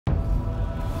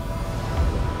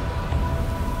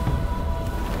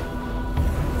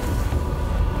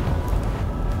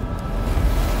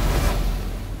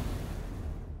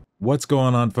What's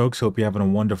going on, folks? Hope you're having a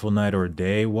wonderful night or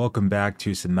day. Welcome back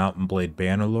to some Mountain Blade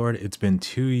Bannerlord. It's been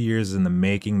 2 years in the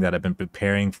making that I've been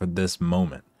preparing for this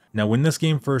moment. Now, when this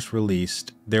game first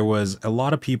released, there was a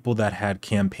lot of people that had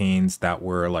campaigns that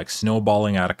were like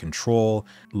snowballing out of control.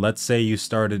 Let's say you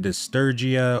started as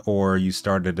Sturgia or you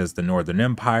started as the Northern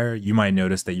Empire. You might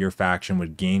notice that your faction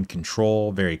would gain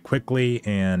control very quickly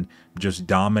and just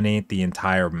dominate the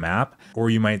entire map. Or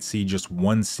you might see just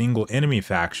one single enemy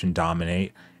faction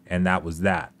dominate, and that was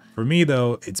that. For me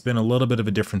though, it's been a little bit of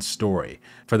a different story.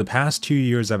 For the past 2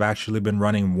 years, I've actually been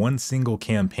running one single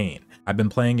campaign. I've been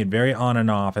playing it very on and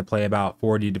off. I play about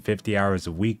 40 to 50 hours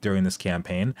a week during this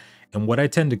campaign, and what I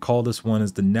tend to call this one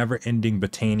is the never-ending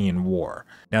Battanian War.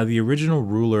 Now, the original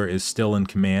ruler is still in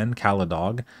command,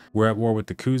 Caladog. We're at war with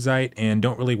the Khuzait, and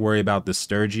don't really worry about the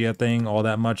Sturgia thing all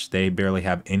that much. They barely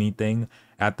have anything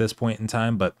at this point in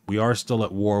time, but we are still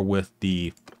at war with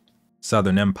the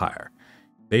Southern Empire.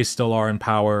 They still are in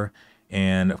power,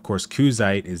 and of course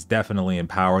Khuzait is definitely in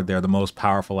power. They're the most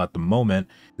powerful at the moment.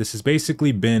 This has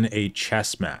basically been a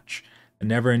chess match, a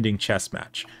never-ending chess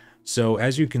match. So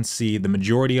as you can see, the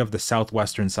majority of the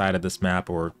southwestern side of this map,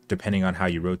 or depending on how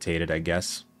you rotate it, I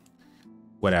guess,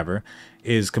 whatever,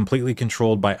 is completely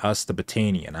controlled by us, the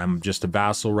Battanian. I'm just a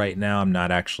vassal right now. I'm not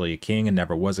actually a king and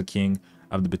never was a king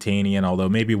of the Battanian, although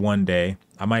maybe one day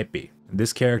I might be.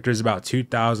 This character is about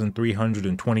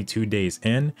 2,322 days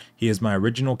in. He is my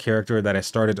original character that I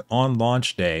started on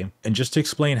launch day. And just to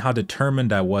explain how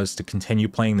determined I was to continue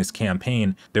playing this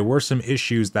campaign, there were some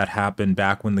issues that happened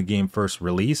back when the game first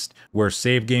released, where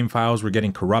save game files were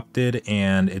getting corrupted,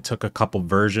 and it took a couple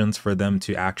versions for them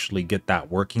to actually get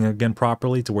that working again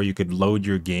properly to where you could load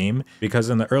your game. Because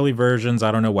in the early versions,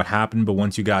 I don't know what happened, but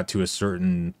once you got to a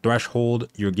certain threshold,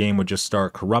 your game would just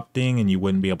start corrupting and you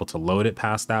wouldn't be able to load it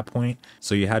past that point.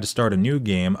 So you had to start a new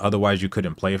game, otherwise you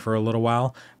couldn't play for a little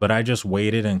while. But I just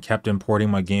waited and kept importing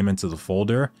my game into the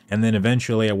folder, and then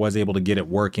eventually I was able to get it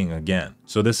working again.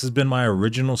 So this has been my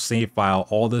original save file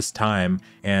all this time,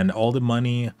 and all the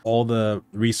money, all the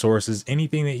resources,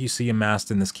 anything that you see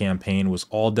amassed in this campaign was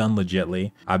all done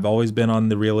legitly. I've always been on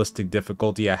the realistic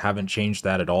difficulty. I haven't changed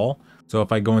that at all. So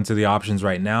if I go into the options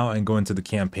right now and go into the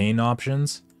campaign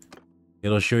options,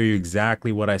 it'll show you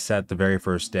exactly what I set the very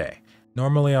first day.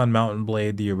 Normally on Mountain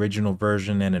Blade, the original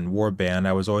version, and in Warband,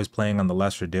 I was always playing on the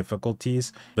lesser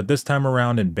difficulties, but this time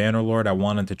around in Bannerlord, I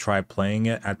wanted to try playing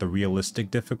it at the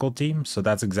realistic difficulty, so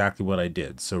that's exactly what I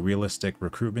did. So realistic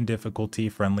recruitment difficulty,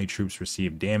 friendly troops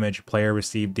receive damage, player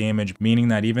receive damage, meaning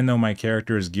that even though my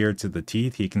character is geared to the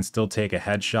teeth, he can still take a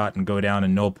headshot and go down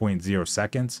in 0.0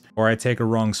 seconds, or I take a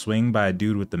wrong swing by a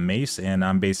dude with the mace and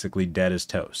I'm basically dead as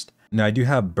toast. Now, I do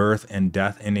have birth and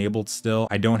death enabled still.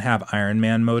 I don't have Iron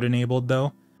Man mode enabled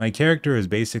though. My character is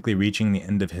basically reaching the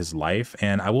end of his life,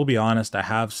 and I will be honest, I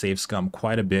have save scum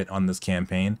quite a bit on this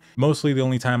campaign. Mostly the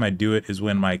only time I do it is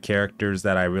when my characters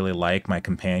that I really like, my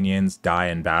companions, die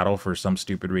in battle for some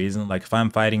stupid reason. Like if I'm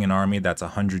fighting an army that's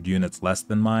 100 units less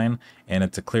than mine, and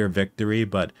it's a clear victory,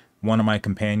 but one of my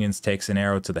companions takes an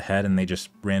arrow to the head and they just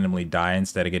randomly die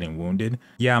instead of getting wounded.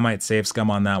 Yeah, I might save scum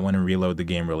on that one and reload the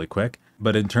game really quick.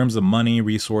 But in terms of money,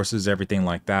 resources, everything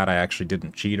like that, I actually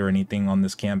didn't cheat or anything on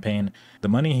this campaign. The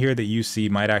money here that you see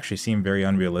might actually seem very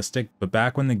unrealistic, but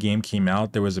back when the game came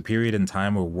out, there was a period in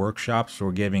time where workshops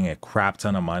were giving a crap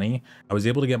ton of money. I was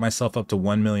able to get myself up to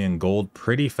 1 million gold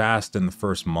pretty fast in the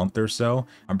first month or so.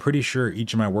 I'm pretty sure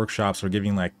each of my workshops were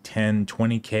giving like 10,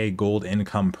 20k gold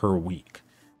income per week.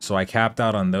 So I capped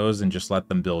out on those and just let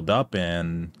them build up,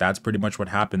 and that's pretty much what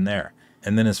happened there.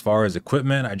 And then as far as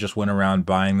equipment, I just went around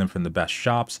buying them from the best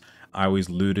shops. I always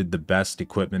looted the best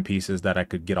equipment pieces that I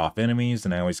could get off enemies,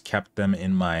 and I always kept them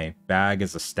in my bag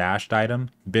as a stashed item.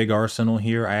 Big arsenal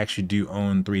here. I actually do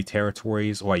own 3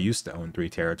 territories. Well, I used to own 3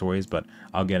 territories, but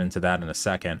I'll get into that in a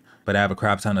second. But I have a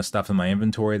crap ton of stuff in my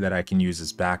inventory that I can use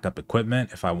as backup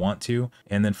equipment if I want to.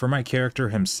 And then for my character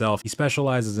himself, he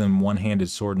specializes in one-handed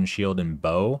sword and shield and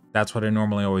bow. That's what I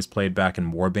normally always played back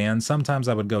in Warband. Sometimes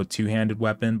I would go two-handed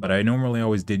weapon, but I normally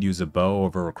always did use a bow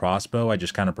over a crossbow. I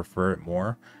just kind of prefer it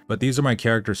more. But these are my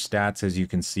character stats, as you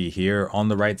can see here. On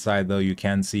the right side though, you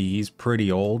can see he's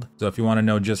pretty old. So if you want to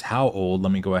know just how old,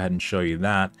 let me go ahead and show you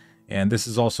that. And this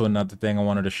is also another thing I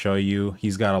wanted to show you.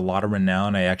 He's got a lot of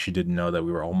renown. I actually didn't know that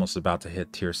we were almost about to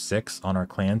hit tier 6 on our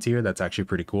clan tier. That's actually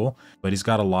pretty cool. But he's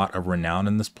got a lot of renown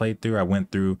in this playthrough. I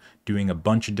went through doing a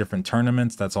bunch of different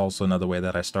tournaments. That's also another way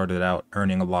that I started out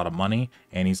earning a lot of money.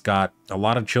 And he's got a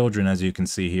lot of children, as you can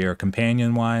see here.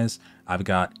 Companion wise, I've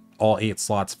got all 8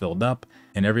 slots filled up,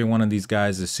 and every one of these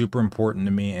guys is super important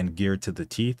to me and geared to the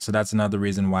teeth. So that's another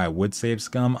reason why I would save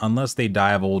scum, unless they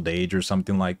die of old age or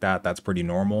something like that. That's pretty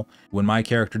normal. When my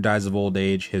character dies of old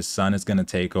age, his son is going to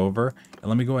take over. And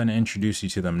let me go ahead and introduce you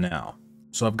to them now.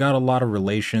 So I've got a lot of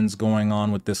relations going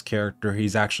on with this character.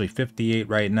 He's actually 58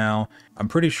 right now. I'm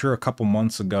pretty sure a couple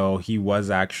months ago he was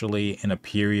actually in a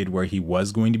period where he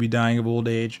was going to be dying of old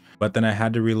age, but then I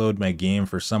had to reload my game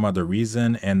for some other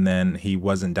reason, and then he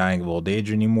wasn't dying of old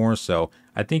age anymore. So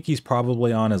I think he's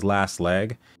probably on his last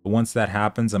leg. But once that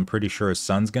happens, I'm pretty sure his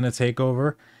son's gonna take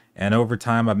over. And over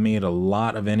time, I've made a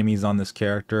lot of enemies on this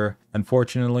character.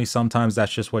 Unfortunately, sometimes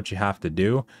that's just what you have to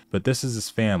do, but this is his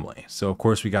family. So of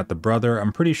course we got the brother.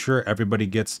 I'm pretty sure everybody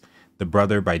gets the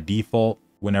brother by default.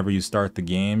 Whenever you start the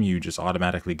game, you just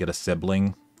automatically get a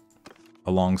sibling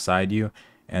alongside you.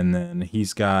 And then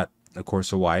he's got, of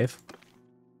course, a wife.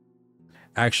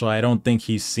 Actually, I don't think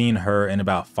he's seen her in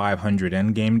about 500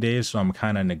 endgame days, so I'm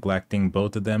kind of neglecting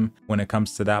both of them when it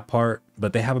comes to that part.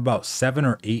 But they have about 7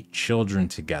 or 8 children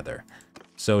together.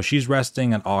 So she's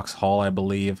resting at Ox Hall, I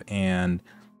believe, and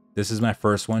this is my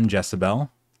first one, Jezebel.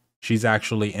 She's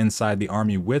actually inside the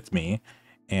army with me,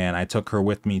 and I took her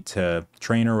with me to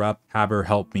train her up, have her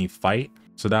help me fight.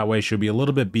 So that way she'll be a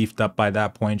little bit beefed up by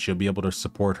that point. She'll be able to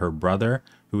support her brother,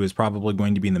 who is probably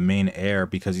going to be the main heir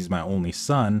because he's my only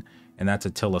son, and that's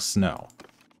Attila Snow.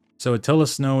 So Attila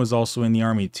Snow is also in the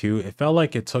army too. It felt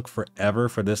like it took forever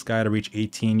for this guy to reach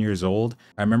 18 years old.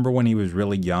 I remember when he was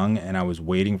really young and I was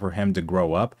waiting for him to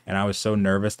grow up, and I was so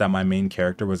nervous that my main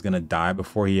character was going to die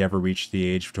before he ever reached the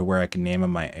age to where I could name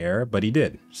him my heir, but he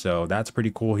did. So that's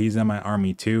pretty cool. He's in my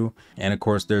army too. And of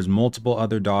course there's multiple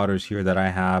other daughters here that I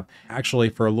have. Actually,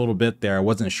 for a little bit there, I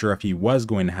wasn't sure if he was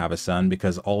going to have a son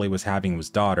because all he was having was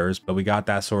daughters, but we got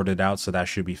that sorted out, so that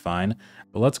should be fine.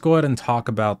 But let's go ahead and talk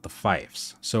about the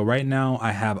fiefs. So right now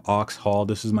I have Ox Hall.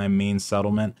 This is my main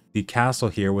settlement. The castle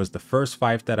here was the first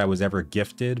fief that I was ever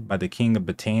gifted by the king of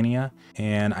Battania,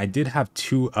 and I did have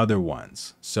 2 other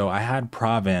ones. So I had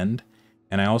Provend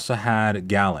and I also had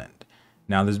Galland.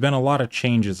 Now there's been a lot of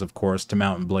changes, of course, to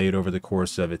Mount & Blade over the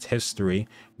course of its history.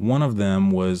 One of them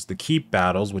was the keep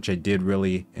battles, which I did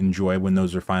really enjoy when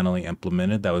those were finally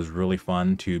implemented. That was really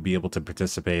fun to be able to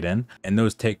participate in. And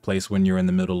those take place when you're in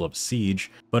the middle of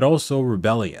siege, but also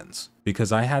rebellions,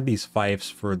 because I had these fiefs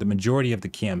for the majority of the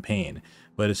campaign.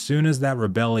 But as soon as that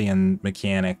rebellion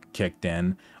mechanic kicked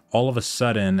in, all of a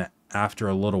sudden, after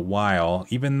a little while,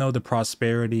 even though the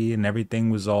prosperity and everything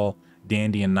was all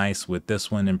dandy and nice with this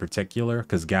one in particular,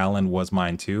 because Galland was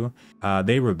mine too,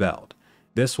 they rebelled.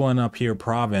 This one up here,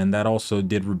 Provend, that also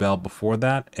did rebel before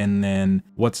that, and then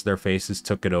what's their faces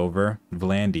took it over,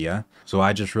 Vlandia. So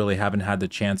I just really haven't had the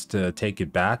chance to take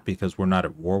it back because we're not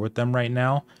at war with them right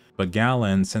now. But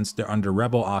Galland, since they're under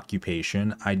rebel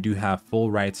occupation, I do have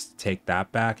full rights to take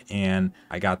that back, and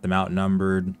I got them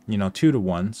outnumbered,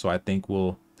 2-1, so I think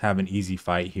we'll have an easy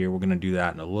fight here. We're going to do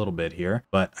that in a little bit here,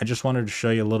 but I just wanted to show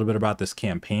you a little bit about this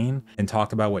campaign and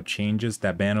talk about what changes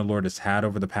that Bannerlord has had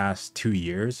over the past 2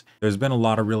 years. There's been a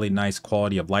lot of really nice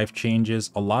quality of life changes,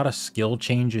 a lot of skill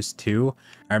changes too.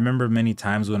 I remember many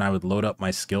times when I would load up my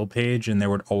skill page and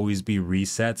there would always be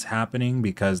resets happening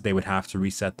because they would have to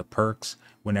reset the perks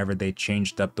whenever they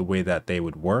changed up the way that they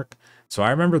would work. So I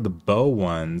remember the bow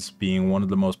ones being one of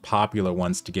the most popular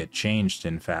ones to get changed.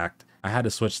 In fact, I had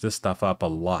to switch this stuff up a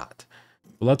lot.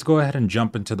 But let's go ahead and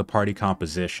jump into the party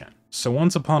composition. So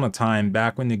once upon a time,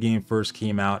 back when the game first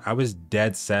came out, I was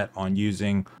dead set on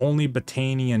using only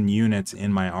Battanian units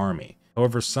in my army.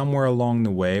 However, somewhere along the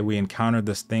way, we encountered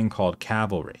this thing called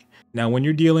cavalry. Now, when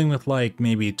you're dealing with like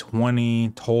maybe 20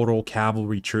 total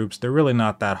cavalry troops, they're really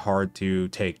not that hard to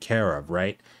take care of,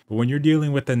 right? But when you're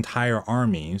dealing with entire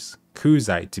armies,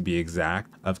 Khuzait to be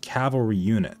exact, of cavalry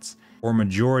units, or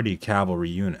majority cavalry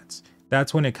units,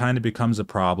 that's when it kind of becomes a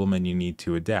problem and you need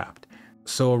to adapt.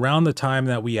 So around the time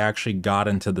that we actually got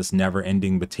into this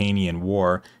never-ending Battanian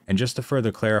War, and just to further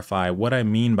clarify, what I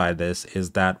mean by this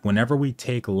is that whenever we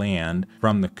take land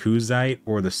from the Khuzait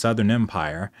or the Southern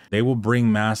Empire, they will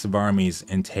bring massive armies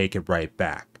and take it right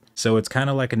back. So it's kind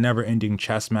of like a never-ending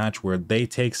chess match where they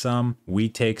take some, we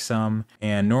take some,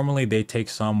 and normally they take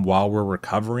some while we're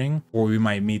recovering, or we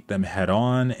might meet them head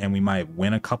on and we might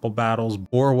win a couple battles.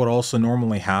 Or what also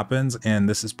normally happens, and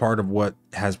this is part of what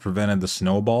has prevented the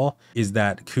snowball, is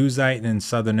that Khuzait and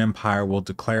Southern Empire will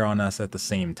declare on us at the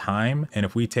same time, and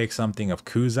if we take something of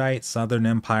Khuzait, Southern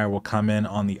Empire will come in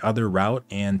on the other route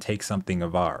and take something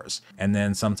of ours. And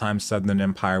then sometimes Southern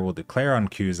Empire will declare on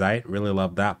Khuzait, really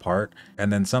love that part,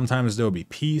 and then sometimes there'll be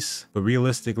peace, but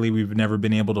realistically we've never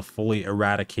been able to fully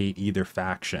eradicate either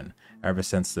faction ever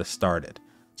since this started.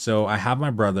 So I have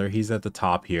my brother, he's at the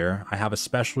top here. I have a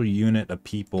special unit of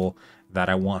people that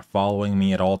I want following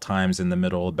me at all times in the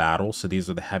middle of battle. So these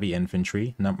are the heavy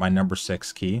infantry, my number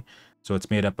 6 key. So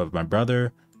it's made up of my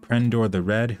brother, Prendor the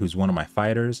Red, who's one of my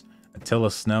fighters,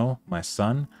 Attila Snow, my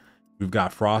son. We've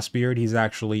got Frostbeard, he's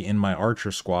actually in my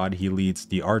archer squad. He leads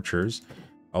the archers,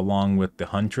 along with the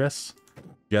Huntress.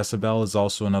 Jezebel is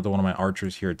also another one of my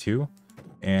archers here too.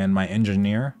 And my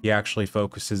engineer, he actually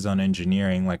focuses on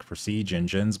engineering like for siege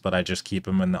engines, but I just keep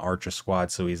him in the archer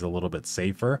squad so he's a little bit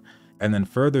safer. And then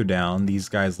further down, these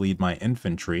guys lead my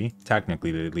infantry.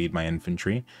 Technically, they lead my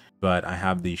infantry, but I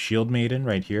have the Shield Maiden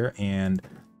right here and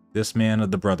this man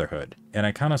of the Brotherhood. And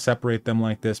I kind of separate them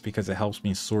like this because it helps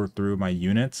me sort through my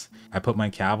units. I put my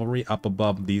cavalry up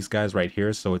above these guys right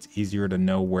here, so it's easier to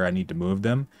know where I need to move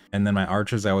them. And then my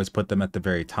archers, I always put them at the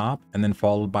very top, and then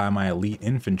followed by my elite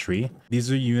infantry. These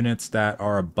are units that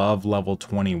are above level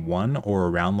 21 or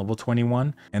around level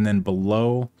 21. And then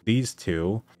below these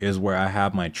two is where I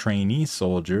have my trainee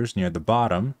soldiers near the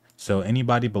bottom. So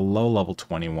anybody below level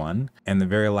 21, and the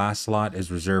very last slot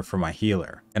is reserved for my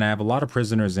healer. And I have a lot of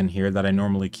prisoners in here that I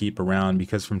normally keep around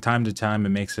because from time to time it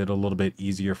makes it a little bit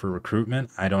easier for recruitment.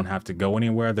 I don't have to go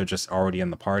anywhere, they're just already in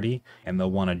the party and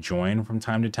they'll want to join from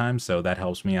time to time, so that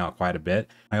helps me out quite a bit.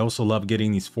 I also love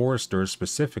getting these foresters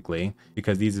specifically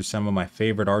because these are some of my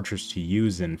favorite archers to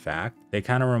use. In fact, they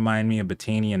kind of remind me of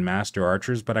Battanian master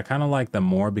archers, but I kind of like them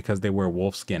more because they wear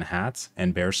wolfskin hats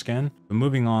and bearskin. But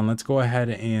moving on, let's go ahead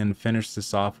and finish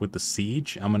this off with the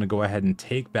siege. I'm going to go ahead and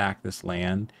take back this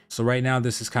land. So right now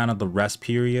this is kind of the rest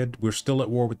period. We're still at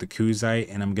war with the Khuzait,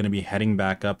 and I'm going to be heading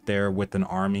back up there with an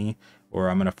army, or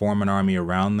I'm going to form an army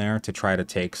around there to try to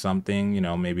take something, you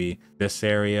know, maybe this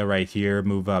area right here,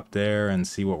 move up there and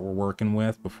see what we're working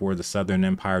with before the Southern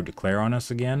Empire declare on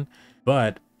us again.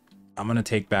 But I'm going to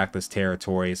take back this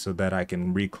territory so that I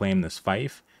can reclaim this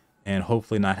fief and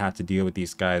hopefully not have to deal with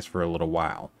these guys for a little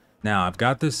while. Now, I've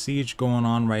got this siege going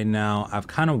on right now. I've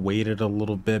kind of waited a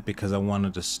little bit because I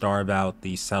wanted to starve out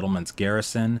the settlement's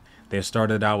garrison. They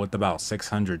started out with about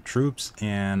 600 troops,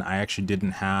 and I actually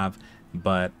didn't have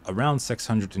but around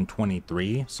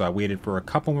 623. So I waited for a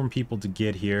couple more people to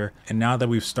get here. And now that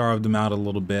we've starved them out a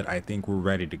little bit, I think we're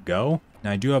ready to go.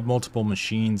 Now, I do have multiple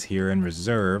machines here in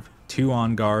reserve. 2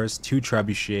 Angars, 2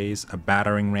 trebuchets, a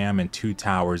battering ram, and 2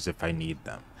 towers if I need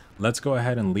them. Let's go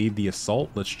ahead and lead the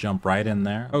assault. Let's jump right in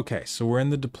there. Okay, so we're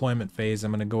in the deployment phase.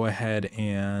 I'm going to go ahead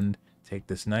and take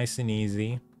this nice and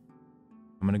easy.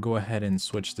 I'm going to go ahead and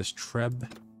switch this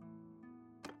treb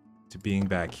to being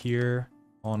back here.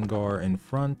 Angar in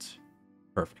front.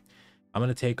 Perfect. I'm going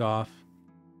to take off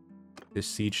this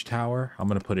siege tower. I'm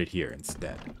going to put it here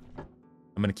instead.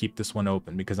 I'm going to keep this one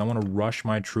open because I want to rush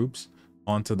my troops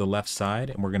onto the left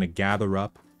side, and we're going to gather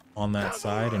up on that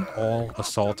side and all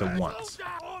assault at once.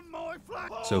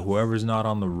 So whoever's not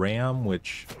on the ram,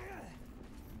 which...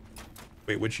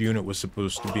 Wait, which unit was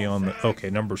supposed to be on the... Okay,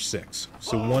 number 6.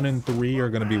 So 1 and 3 are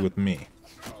going to be with me.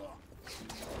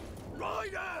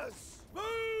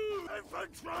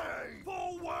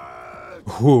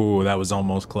 Ooh, that was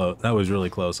almost close. That was really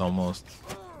close, almost.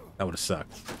 That would have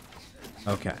sucked.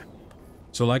 Okay.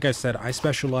 So like I said, I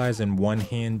specialize in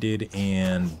one-handed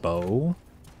and bow.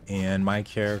 And my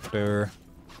character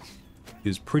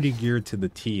is pretty geared to the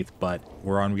teeth, but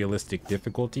we're on realistic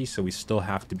difficulty, so we still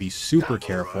have to be super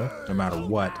careful no matter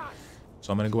what.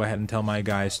 So I'm going to go ahead and tell my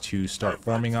guys to start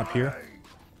forming up here.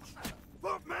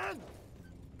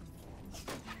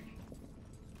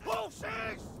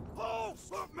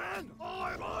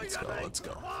 Let's go, let's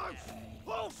go.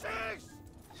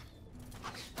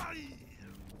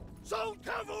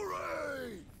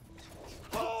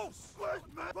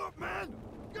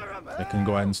 I can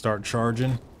go ahead and start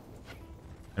charging.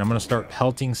 And I'm going to start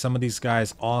pelting some of these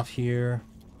guys off here.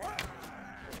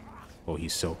 Oh,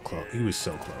 he's so close. He was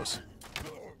so close.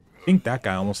 I think that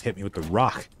guy almost hit me with the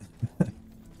rock.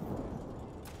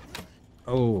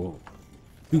 Oh,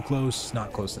 too close,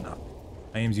 not close enough.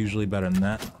 My aim's usually better than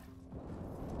that.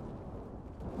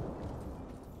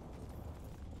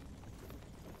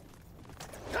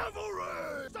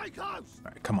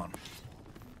 Alright, come on.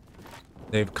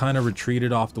 They've kind of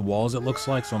retreated off the walls, it looks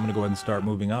like, so I'm going to go ahead and start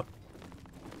moving up.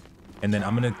 And then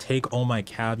I'm going to take all my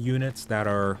cab units that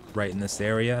are right in this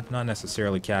area. Not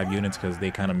necessarily cab units because they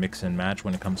kind of mix and match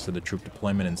when it comes to the troop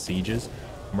deployment and sieges.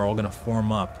 And we're all going to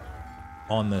form up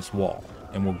on this wall.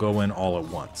 And we'll go in all at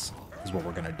once, is what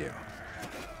we're going to do.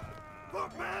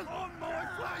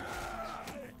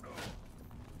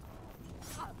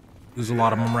 There's a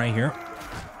lot of them right here.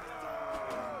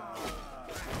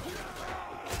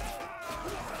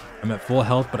 I'm at full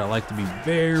health, but I like to be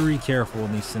very careful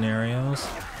in these scenarios.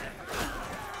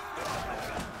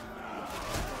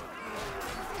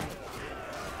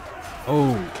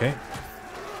 Okay.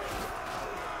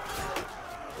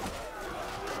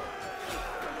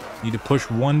 Need to push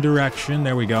one direction.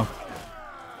 There we go.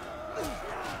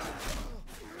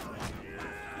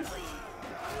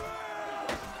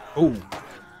 Oh.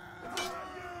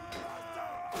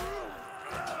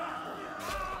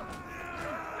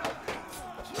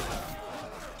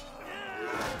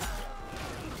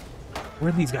 Where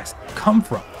did these guys come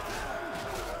from?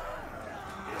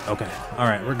 Okay. All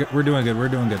right. We're good. We're doing good. We're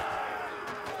doing good.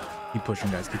 Keep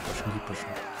pushing, guys. Keep pushing. Keep pushing.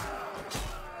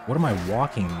 What am I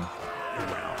walking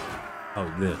around? Oh,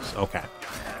 this. Okay.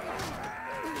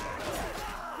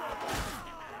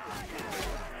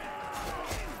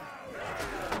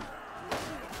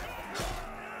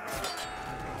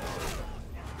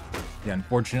 Yeah,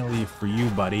 unfortunately for you,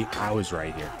 buddy, I was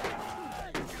right here.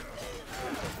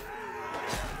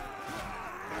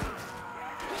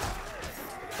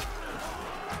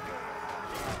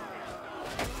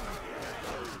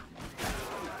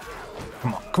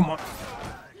 Come on, come on.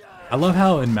 I love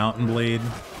how in Mountain Blade,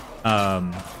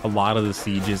 a lot of the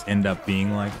sieges end up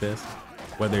being like this.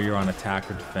 Whether you're on attack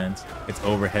or defense, it's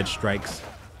overhead strikes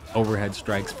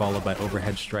followed by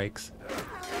overhead strikes.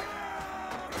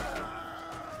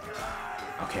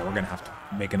 Okay, we're gonna have to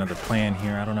make another plan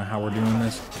here. I don't know how we're doing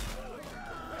this.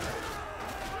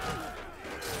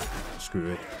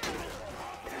 Screw it.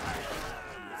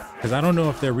 Because I don't know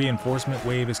if their reinforcement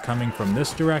wave is coming from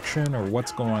this direction or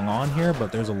what's going on here,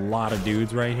 but there's a lot of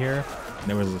dudes right here. And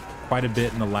there was quite a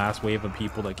bit in the last wave of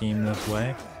people that came this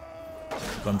way.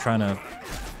 So I'm trying to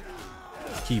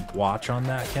keep watch on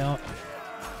that count.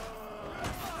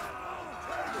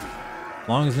 As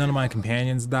long as none of my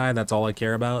companions die, that's all I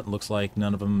care about. It looks like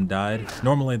none of them died.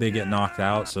 Normally they get knocked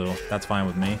out, so that's fine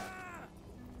with me.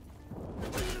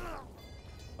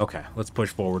 Okay, let's push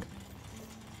forward.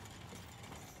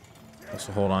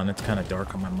 Also, hold on, it's kind of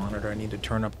dark on my monitor. I need to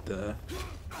turn up the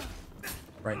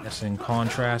brightness and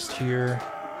contrast here.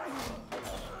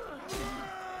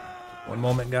 One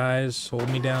moment, guys. Hold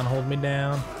me down, hold me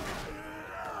down.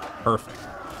 Perfect.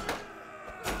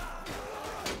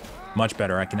 Much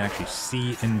better. I can actually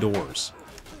see indoors.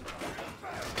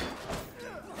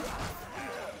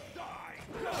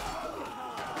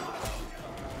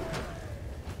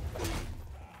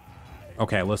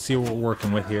 Okay, let's see what we're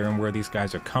working with here and where these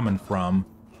guys are coming from.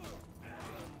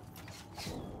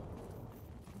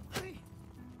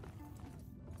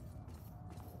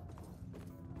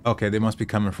 Okay, they must be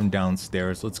coming from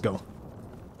downstairs. Let's go.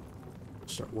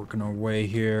 Start working our way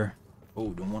here. Oh,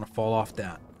 don't want to fall off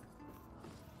that.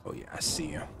 Oh yeah, I see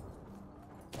you.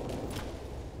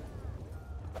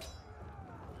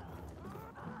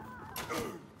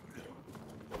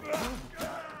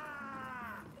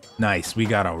 Nice, we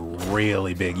got a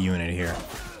really big unit here.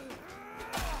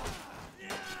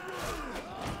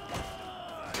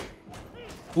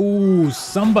 Ooh,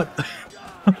 somebody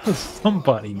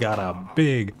got a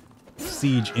big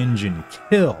siege engine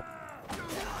kill.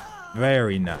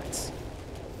 Very nice.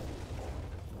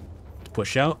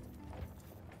 Push out.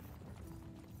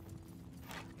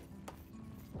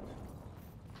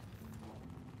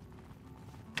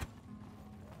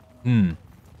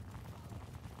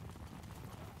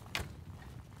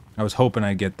 I was hoping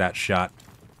I'd get that shot.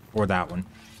 Or that one.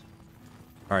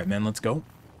 Alright, man, let's go.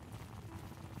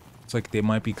 Looks like they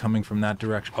might be coming from that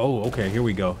direction. Oh, okay, here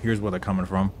we go. Here's where they're coming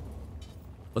from.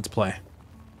 Let's play.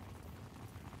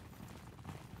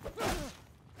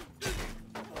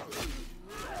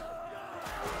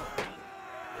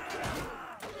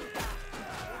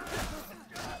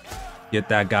 Get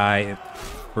that guy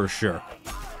for sure.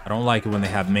 I don't like it when they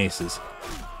have maces.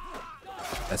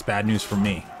 That's bad news for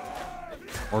me.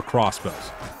 Or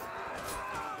crossbows.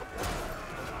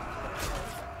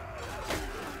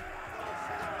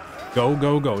 Go,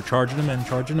 go, go. Charging them in,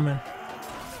 charging them in.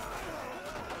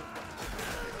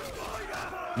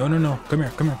 No, no, no. Come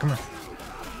here, come here, come here.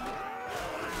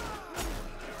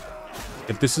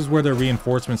 If this is where their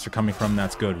reinforcements are coming from,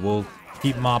 that's good. We'll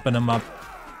keep mopping them up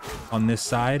on this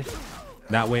side.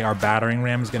 That way our battering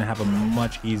ram is going to have a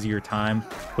much easier time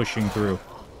pushing through.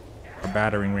 Our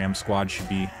battering ram squad should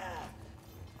be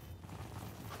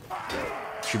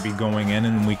going in,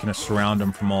 and we can surround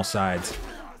them from all sides.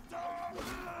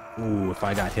 Ooh, if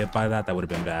I got hit by that, that would have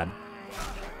been bad.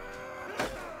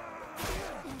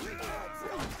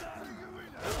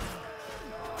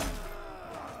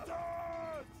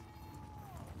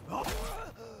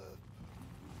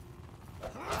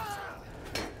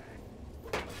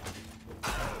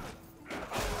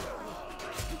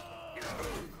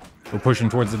 We're pushing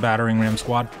towards the battering ram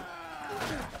squad.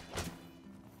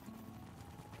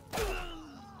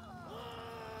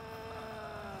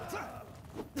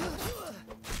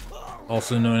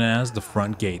 Also known as the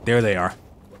front gate. There they are.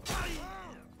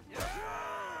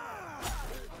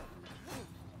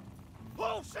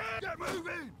 Get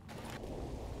moving!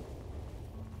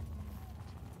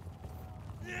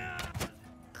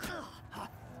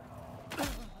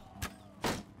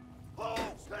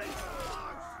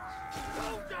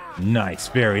 Nice,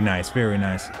 very nice, very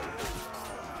nice.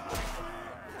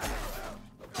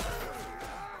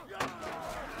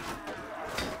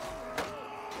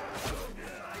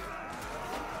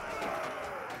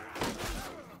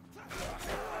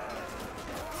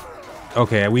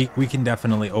 Okay, we can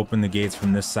definitely open the gates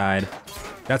from this side.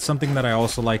 That's something that I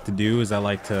also like to do, is I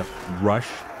like to rush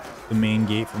the main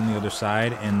gate from the other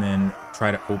side and then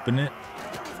try to open it.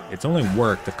 It's only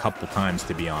worked a couple times,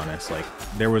 to be honest. Like,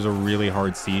 there was a really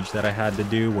hard siege that I had to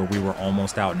do where we were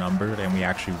almost outnumbered and we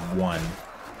actually won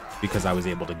because I was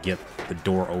able to get the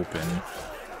door open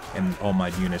and all my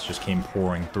units just came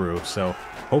pouring through. So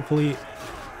hopefully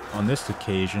on this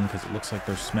occasion, because it looks like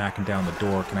they're smacking down the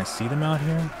door. Can I see them out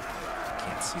here?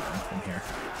 Can't see them from here.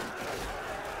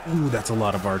 Ooh, that's a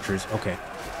lot of archers. Okay.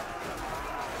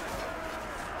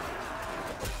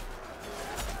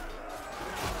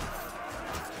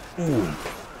 Ooh.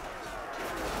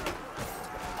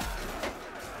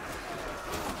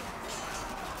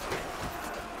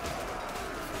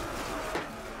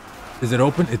 Is it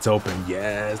open? It's open.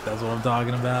 Yes, that's what I'm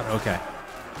talking about. Okay.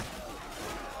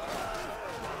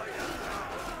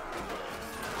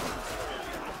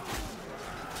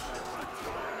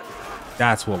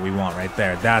 That's what we want right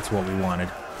there. That's what we wanted.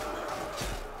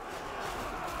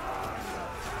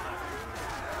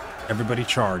 Everybody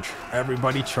charge.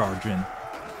 Everybody charging.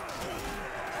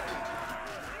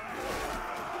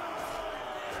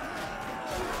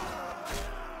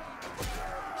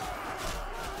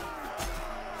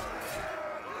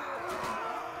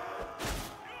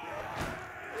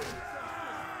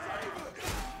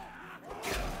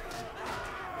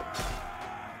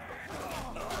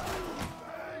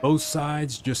 Both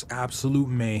sides, just absolute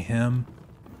mayhem.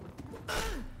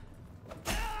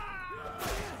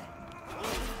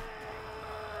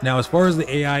 Now, as far as the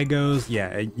AI goes,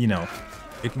 yeah, you know,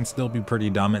 it can still be pretty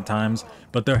dumb at times,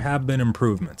 but there have been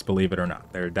improvements, believe it or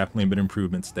not. There have definitely been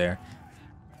improvements there.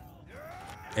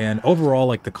 And overall,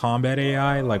 like the combat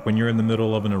AI, like when you're in the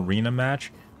middle of an arena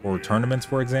match or tournaments,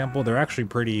 for example, they're actually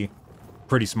pretty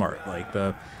smart. Like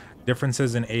the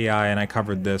differences in AI, and I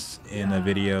covered this in a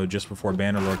video just before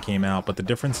Bannerlord came out, but the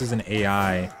differences in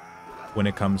AI when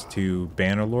it comes to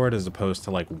Bannerlord as opposed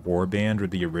to like Warband or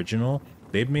the original,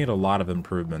 they've made a lot of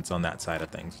improvements on that side of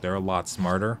things. They're a lot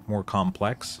smarter, more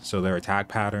complex, so their attack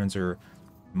patterns are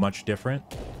much different,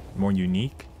 more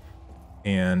unique.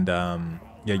 And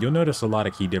yeah, you'll notice a lot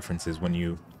of key differences when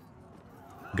you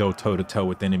go toe-to-toe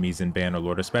with enemies in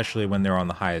Bannerlord, especially when they're on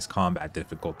the highest combat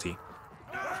difficulty.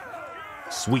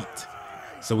 Sweet.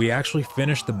 So we actually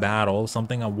finished the battle,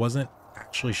 something I wasn't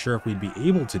actually sure if we'd be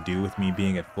able to do with me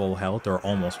being at full health or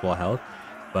almost full health,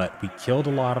 but we killed a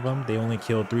lot of them. They only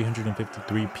killed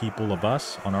 353 people of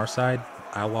us on our side.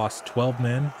 I lost 12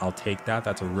 men. I'll take that.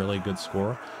 That's a really good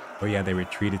score. Oh yeah, they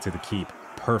retreated to the keep.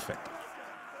 Perfect.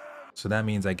 So that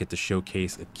means I get to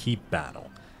showcase a keep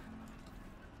battle.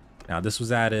 Now this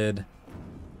was added.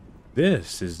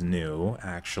 This is new,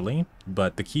 actually,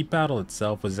 but the keep battle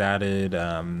itself was added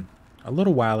a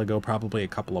little while ago, probably a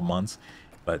couple of months.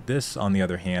 But this, on the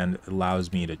other hand,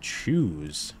 allows me to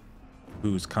choose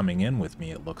who's coming in with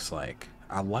me, it looks like.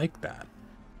 I like that.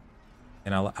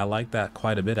 And I like that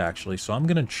quite a bit, actually. So I'm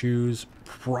going to choose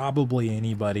probably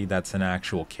anybody that's an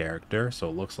actual character. So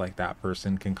it looks like that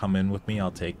person can come in with me. I'll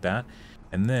take that.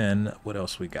 And then, what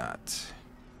else we got?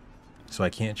 So I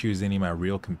can't choose any of my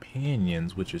real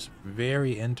companions, which is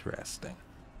very interesting.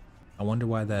 I wonder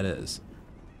why that is.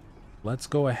 Let's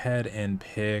go ahead and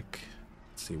pick...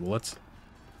 Let's see, well,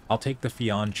 I'll take the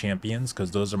Fion champions,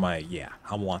 because those are my... Yeah,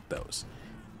 I want those.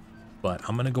 But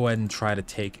I'm going to go ahead and try to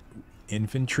take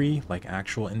infantry, like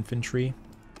actual infantry.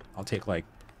 I'll take like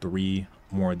 3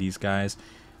 more of these guys.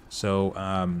 So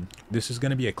this is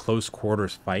going to be a close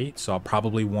quarters fight, so I'll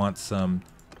probably want some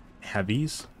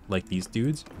heavies, like these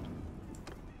dudes.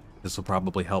 This will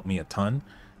probably help me a ton.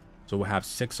 So we'll have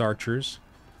 6 archers,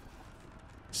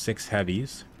 6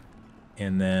 heavies,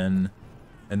 and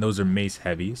those are mace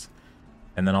heavies.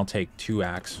 And then I'll take 2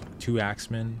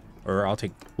 axemen, or I'll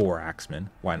take 4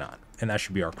 axemen. Why not? And that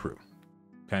should be our crew.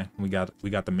 Okay, we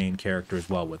got the main character as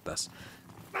well with us.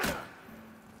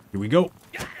 Here we go.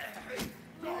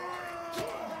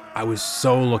 I was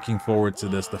so looking forward to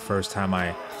this the first time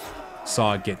I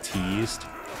saw it get teased.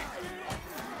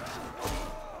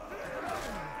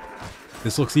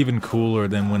 This looks even cooler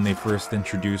than when they first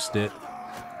introduced it.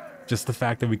 Just the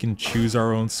fact that we can choose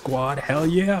our own squad. Hell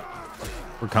yeah.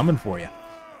 We're coming for you.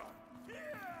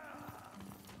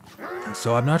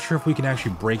 So I'm not sure if we can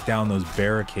actually break down those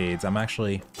barricades. I'm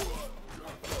actually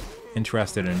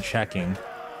interested in checking.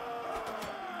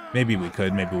 Maybe we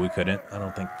could, maybe we couldn't. I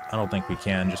don't think we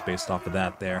can, just based off of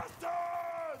that there.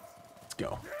 Let's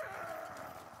go.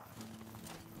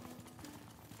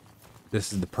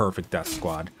 This is the perfect death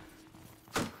squad.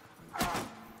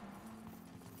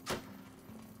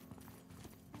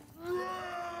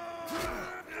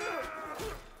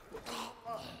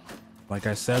 Like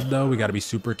I said, though, we got to be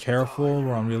super careful.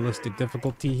 We're on realistic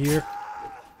difficulty here.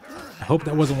 I hope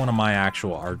that wasn't one of my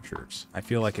actual archers. I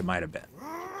feel like it might have been.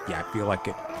 Yeah, I feel like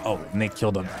it. Oh, and they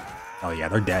killed them. Oh, yeah,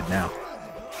 they're dead now.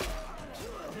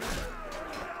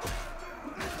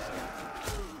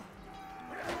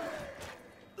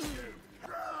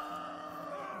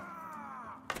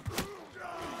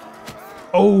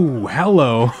 Oh,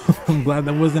 hello. I'm glad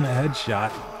that wasn't a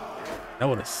headshot. That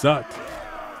would have sucked.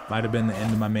 Might have been the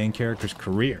end of my main character's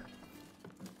career.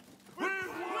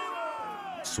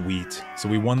 Sweet. So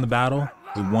we won the battle.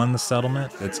 We won the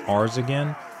settlement. It's ours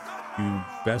again. You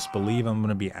best believe I'm going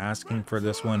to be asking for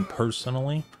this one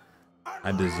personally.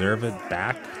 I deserve it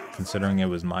back, considering it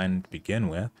was mine to begin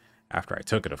with. After I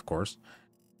took it, of course.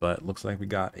 But looks like we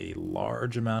got a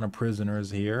large amount of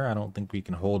prisoners here. I don't think we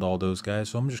can hold all those guys.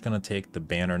 So I'm just going to take the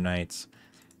Banner Knights,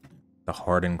 the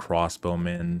Hardened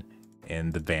Crossbowmen,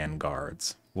 and the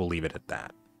Vanguards. We'll leave it at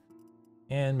that.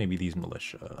 And maybe these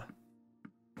militia.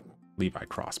 Levi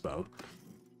crossbow.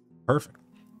 Perfect.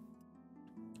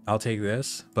 I'll take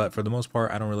this, but for the most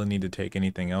part, I don't really need to take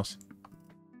anything else.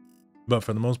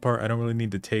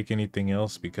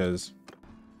 Because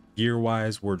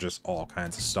gear-wise, we're just all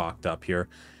kinds of stocked up here.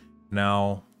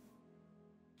 Now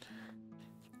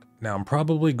I'm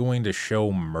probably going to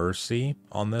show mercy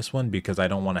on this one because I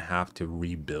don't want to have to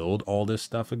rebuild all this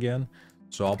stuff again.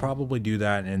 So I'll probably do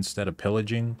that instead of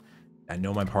pillaging. I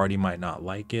know my party might not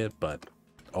like it, but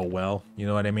oh well, you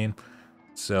know what I mean?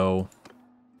 So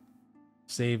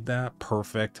save that.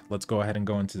 Perfect. Let's go ahead and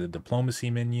go into the diplomacy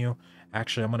menu.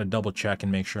 Actually, I'm going to double check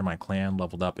and make sure my clan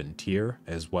leveled up in tier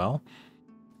as well.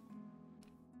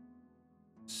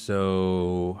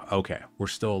 So, okay, we're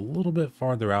still a little bit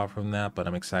farther out from that, but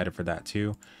I'm excited for that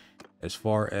too. As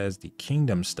far as the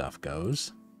kingdom stuff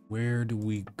goes, where do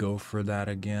we go for that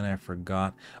again? I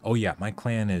forgot. Oh yeah, my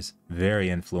clan is very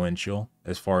influential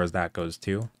as far as that goes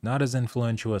too. Not as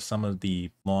influential as some of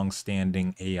the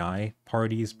long-standing AI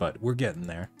parties, but we're getting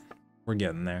there. We're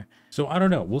getting there. So I don't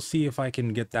know. We'll see if I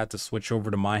can get that to switch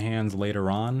over to my hands later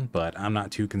on, but I'm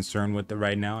not too concerned with it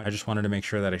right now. I just wanted to make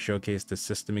sure that I showcased the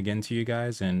system again to you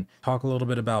guys and talk a little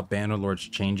bit about Bannerlord's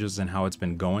changes and how it's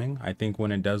been going. I think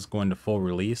when it does go into full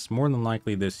release, more than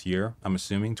likely this year, I'm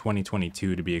assuming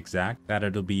 2022 to be exact, that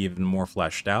it'll be even more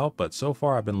fleshed out, but so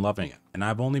far I've been loving it. And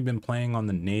I've only been playing on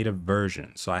the native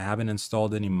version, so I haven't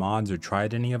installed any mods or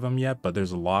tried any of them yet, but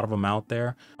there's a lot of them out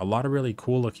there. A lot of really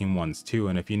cool looking ones too,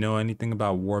 and if you know anything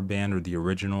about Warband or the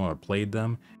original or played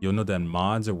them, you'll know that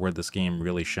mods are where this game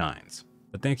really shines.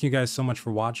 But thank you guys so much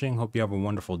for watching. Hope you have a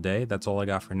wonderful day. That's all I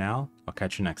got for now. I'll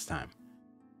catch you next time.